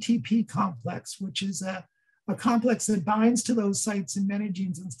the TTP complex, which is a complex that binds to those sites in many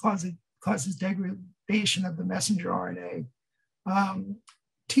genes and causes degradation of the messenger RNA.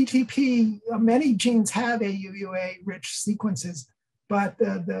 TTP, many genes have AUUA rich sequences, but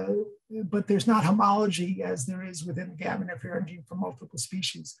there's not homology as there is within the gamma interferon gene for multiple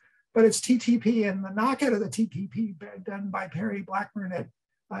species. But it's TTP, and the knockout of the TTP done by Perry Blackburn at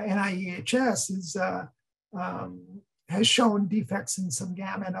NIEHS has shown defects in some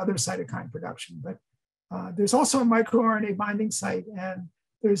gamma and other cytokine production. But there's also a microRNA binding site, and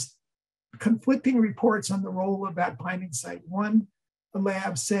there's conflicting reports on the role of that binding site. One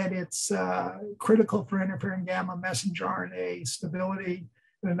lab said it's critical for interferon-gamma messenger RNA stability,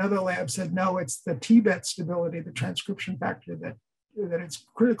 and another lab said no, it's the TBET stability, the transcription factor, that it's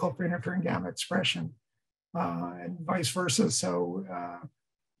critical for interferon-gamma expression, and vice versa. So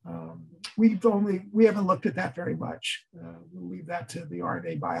we haven't looked at that very much. We'll leave that to the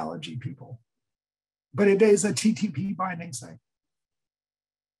RNA biology people. But it is a TTP binding site.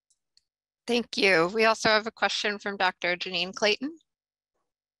 Thank you. We also have a question from Dr. Janine Clayton.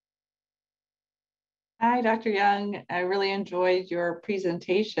 Hi, Dr. Young. I really enjoyed your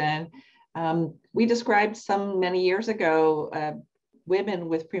presentation. We described many years ago women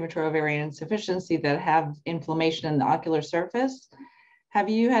with premature ovarian insufficiency that have inflammation in the ocular surface. Have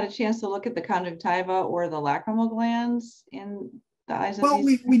you had a chance to look at the conjunctiva or the lacrimal glands in the eyes of Well,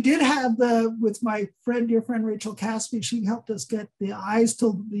 these? we did have with my dear friend Rachel Caspi, she helped us get the eyes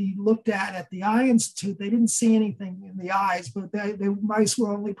to be looked at the Eye Institute. They didn't see anything in the eyes, but the mice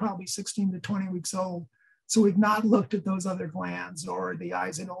were only probably 16 to 20 weeks old. So we've not looked at those other glands or the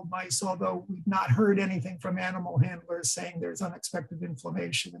eyes in old mice, although we've not heard anything from animal handlers saying there's unexpected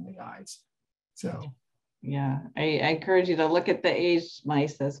inflammation in the eyes. So. Yeah, I encourage you to look at the aged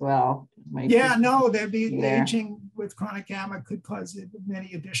mice as well. Yeah, no, there'd be aging with chronic gamma could cause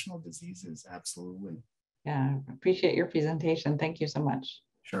many additional diseases. Absolutely. Yeah, appreciate your presentation. Thank you so much.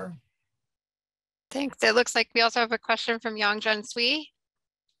 Sure. Thanks. It looks like we also have a question from Yang-Jun Sui.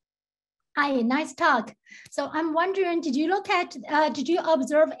 Hi, nice talk. So I'm wondering, did you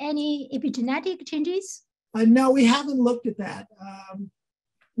observe any epigenetic changes? No, we haven't looked at that.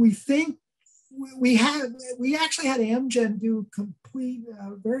 We think we actually had Amgen do complete,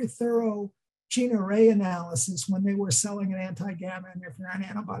 very thorough gene array analysis when they were selling an anti-gamma interferon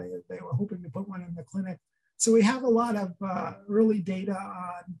antibody. They were hoping to put one in the clinic. So we have a lot of early data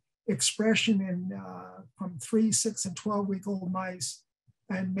on expression in from 3, 6, and 12-week-old mice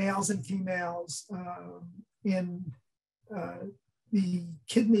and males and females in the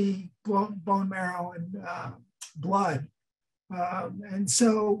kidney, bone marrow, and blood. And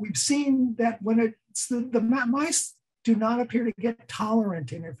so we've seen that when the mice do not appear to get tolerant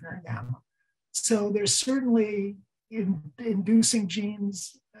to interferon gamma. So there's certainly inducing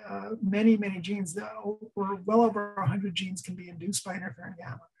genes, many genes, well over 100 genes can be induced by interferon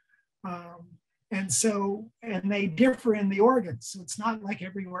gamma. And they differ in the organs. So it's not like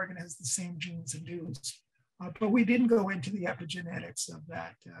every organ has the same genes induced. But we didn't go into the epigenetics of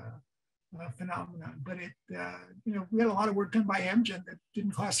that phenomenon, but we had a lot of work done by Amgen that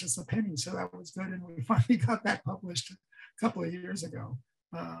didn't cost us a penny, so that was good, and we finally got that published a couple of years ago.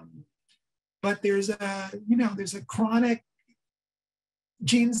 But there's a chronic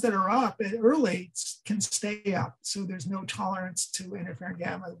genes that are up at early can stay up, so there's no tolerance to interferon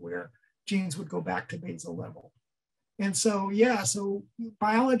gamma where genes would go back to basal level. And so, yeah, so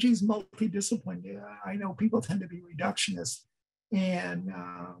biology is multidisciplinary. I know people tend to be reductionist, and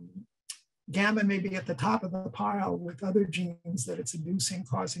gamma may be at the top of the pile with other genes that it's inducing,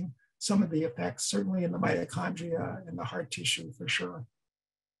 causing some of the effects, certainly in the mitochondria and the heart tissue for sure.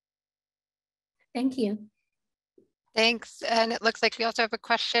 Thank you. Thanks. And it looks like we also have a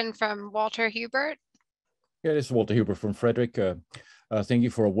question from Walter Hubert. Yeah, this is Walter Hubert from Frederick. Thank you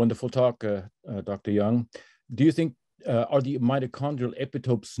for a wonderful talk, Dr. Young. Do you think, are the mitochondrial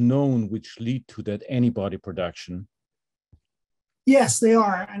epitopes known which lead to that antibody production? Yes, they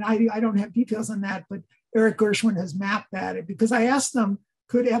are. And I don't have details on that, but Eric Gershwin has mapped that because I asked them,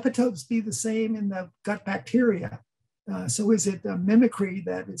 could epitopes be the same in the gut bacteria? So is it mimicry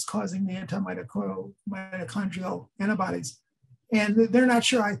that is causing the anti-mitochondrial antibodies? And they're not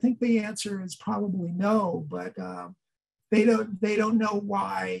sure. I think the answer is probably no, but they don't know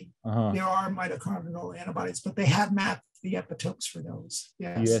why there are mitochondrial antibodies, but they have mapped the epitopes for those.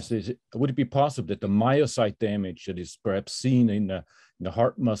 Yes. Would it be possible that the myocyte damage that is perhaps seen in the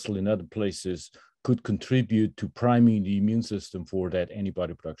heart muscle in other places could contribute to priming the immune system for that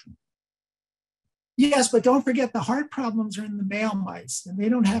antibody production? Yes, but don't forget the heart problems are in the male mice, and they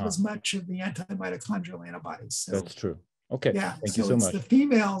don't have as much of the anti-mitochondrial antibodies. So, that's true. Okay. Yeah. Thank you so much. The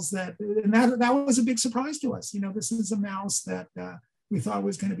females and that was a big surprise to us. This is a mouse that we thought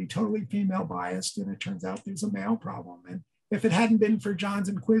was going to be totally female biased, and it turns out there's a male problem. And if it hadn't been for John's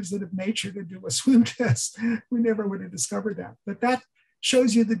inquisitive nature to do a swim test, we never would have discovered that. But that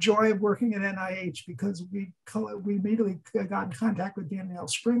shows you the joy of working at NIH, because we immediately got in contact with Danielle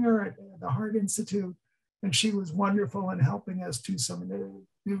Springer at the Heart Institute, and she was wonderful in helping us do some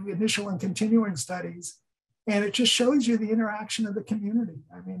new initial and continuing studies. And it just shows you the interaction of the community.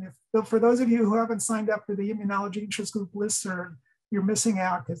 I mean, for those of you who haven't signed up for the Immunology Interest Group listserv, you're missing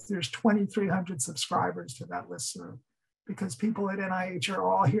out because there's 2,300 subscribers to that listserv, because people at NIH are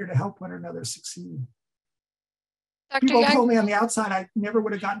all here to help one another succeed. People told me on the outside I never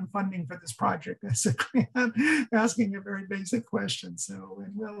would have gotten funding for this project. I said, I'm asking a very basic question. So,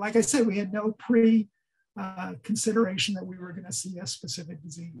 like I said, we had no consideration that we were going to see a specific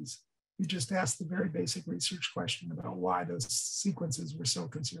disease. We just asked the very basic research question about why those sequences were so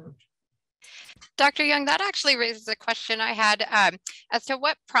conserved. Dr. Young, that actually raises a question I had as to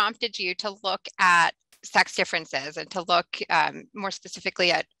what prompted you to look at sex differences and to look more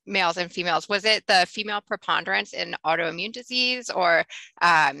specifically at males and females. Was it the female preponderance in autoimmune disease, or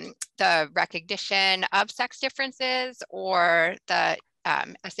the recognition of sex differences, or the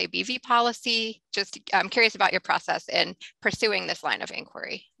SABV policy? Just I'm curious about your process in pursuing this line of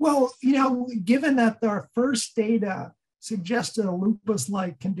inquiry. Well, given that our first data suggested a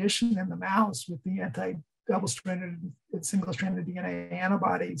lupus-like condition in the mouse with the anti-double-stranded and single-stranded DNA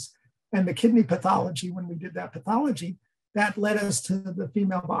antibodies and the kidney pathology, when we did that pathology, that led us to the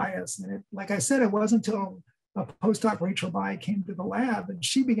female bias. And like I said, it wasn't until a postdoc, Rachel Bai, came to the lab and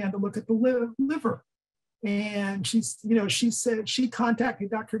she began to look at the liver. And she said, she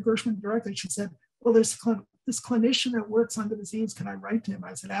contacted Dr. Gershman directly. She said, well, there's this clinician that works on the disease. Can I write to him?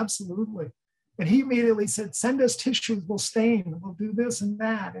 I said, absolutely. And he immediately said, send us tissues, we'll stain, we'll do this and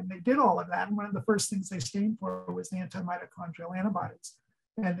that. And they did all of that. And one of the first things they stained for was the anti-mitochondrial antibodies.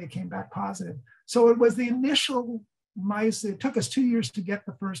 And they came back positive. So it was the initial mice. It took us 2 years to get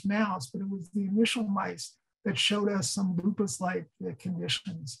the first mouse, but it was the initial mice that showed us some lupus-like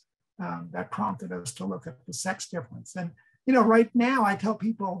conditions that prompted us to look at the sex difference. And, right now I tell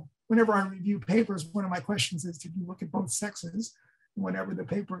people, whenever I review papers, one of my questions is, did you look at both sexes whenever the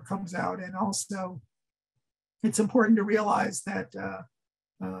paper comes out? And also, it's important to realize that,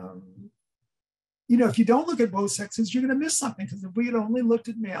 if you don't look at both sexes, you're going to miss something, because if we had only looked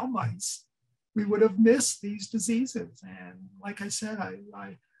at male mice, we would have missed these diseases. And like I said,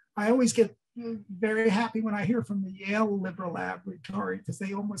 I always get very happy when I hear from the Yale Liver Laboratory, because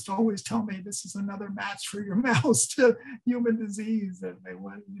they almost always tell me this is another match for your mouse to human disease, and they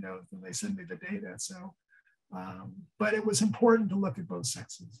want, they send me the data. So, but it was important to look at both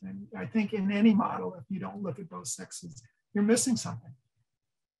sexes. And I think in any model, if you don't look at both sexes, you're missing something.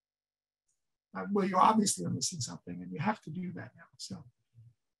 Well, you obviously are missing something, and you have to do that now. So.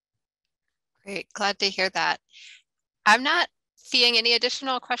 Great, glad to hear that. I'm not seeing any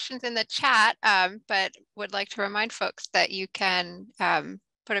additional questions in the chat, but would like to remind folks that you can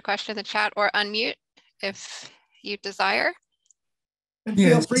put a question in the chat or unmute if you desire. And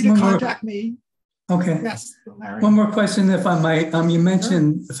feel free to contact me. Okay. Yes, Larry. One more question, if I might. You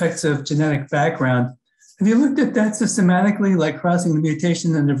mentioned effects of genetic background. Have you looked at that systematically, like crossing the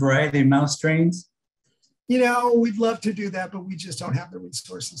mutation in a variety of mouse strains? We'd love to do that, but we just don't have the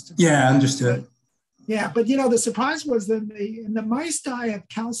resources to do that. Yeah, understood. Yeah, but the surprise was that in the mice diet,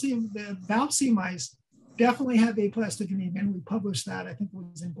 calcium, the Bauxi mice definitely have aplastic anemia, and we published that, I think it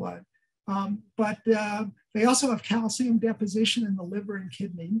was in Blood. But they also have calcium deposition in the liver and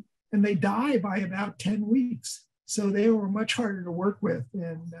kidney, and they die by about 10 weeks. So they were much harder to work with,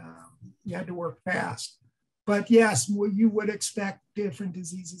 and you had to work fast. But yes, you would expect different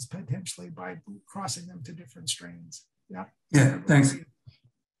diseases potentially by crossing them to different strains. Yeah. Yeah, thanks.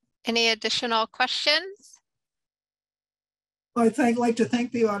 Any additional questions? I'd like to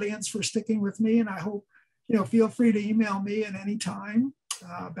thank the audience for sticking with me, and I hope, feel free to email me at any time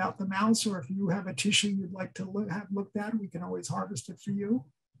about the mouse, or if you have a tissue you'd like to have looked at, we can always harvest it for you.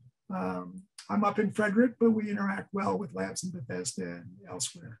 I'm up in Frederick, but we interact well with labs in Bethesda and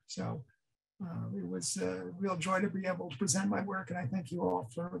elsewhere. So it was a real joy to be able to present my work, and I thank you all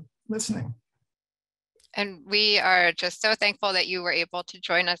for listening. And we are just so thankful that you were able to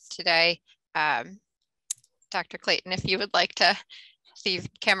join us today. Dr. Clayton, if you would like to see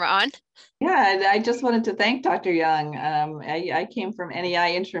camera on. Yeah, I just wanted to thank Dr. Young. I came from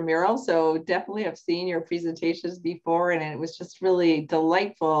NEI Intramural, so definitely have seen your presentations before, and it was just really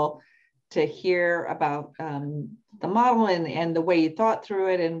delightful to hear about the model and the way you thought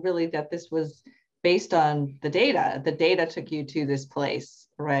through it, and really that this was based on the data. The data took you to this place,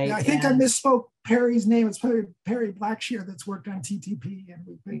 right? Yeah, I think I misspoke Perry's name. It's probably Perry Blackshear that's worked on TTP, and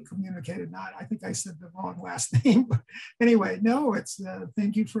we've been communicated. I think I said the wrong last name, but anyway, no, it's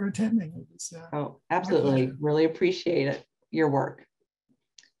thank you for attending. It was, oh, absolutely. Really appreciate it, your work.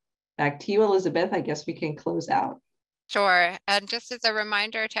 Back to you, Elizabeth. I guess we can close out. Sure. And just as a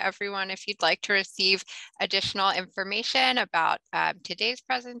reminder to everyone, if you'd like to receive additional information about today's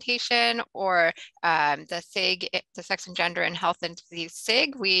presentation or the SIG, the Sex and Gender and Health and Disease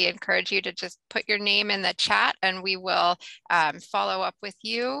SIG, we encourage you to just put your name in the chat, and we will follow up with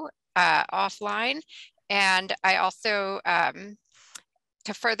you offline. And I also,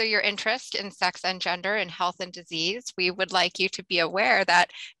 to further your interest in sex and gender and health and disease, we would like you to be aware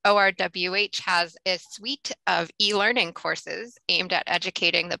that ORWH has a suite of e-learning courses aimed at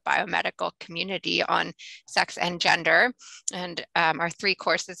educating the biomedical community on sex and gender. And our 3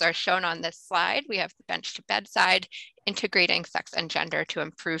 courses are shown on this slide. We have the Bench to Bedside, Integrating Sex and Gender to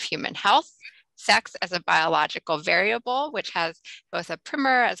Improve Human Health, Sex as a Biological Variable, which has both a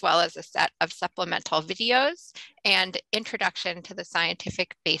primer as well as a set of supplemental videos, and Introduction to the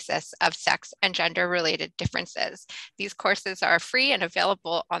Scientific Basis of Sex and Gender-Related Differences. These courses are free and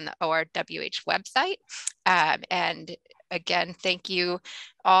available on the ORWH website. And again, thank you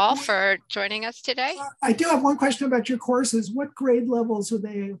all for joining us today. I do have one question about your courses. What grade levels are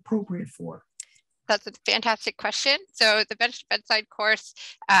they appropriate for? That's a fantastic question. So the Bench to Bedside course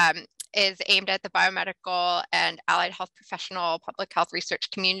is aimed at the biomedical and allied health professional public health research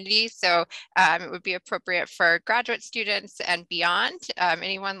community. So it would be appropriate for graduate students and beyond,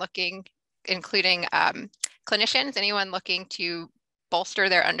 anyone looking, including clinicians, anyone looking to bolster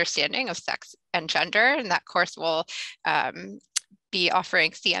their understanding of sex and gender. And that course will be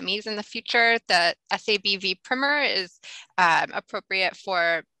offering CMEs in the future. The SABV primer is appropriate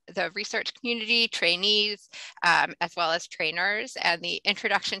for the research community, trainees, as well as trainers. And the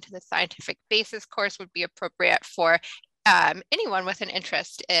Introduction to the Scientific Basis course would be appropriate for anyone with an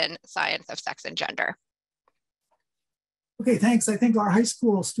interest in science of sex and gender. Okay, thanks. I think our high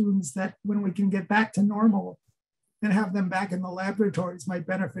school students, that when we can get back to normal and have them back in the laboratories, might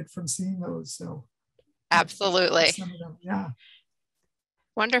benefit from seeing those. So absolutely. Some of them, yeah.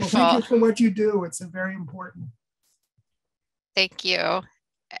 Wonderful. Well, thank you for what you do. It's very important. Thank you.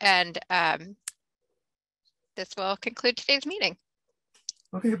 And this will conclude today's meeting.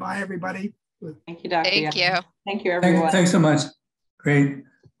 Okay, bye everybody. Thank you, Dr. Thank Young. you. Thank you, everyone. Thanks so much. Great.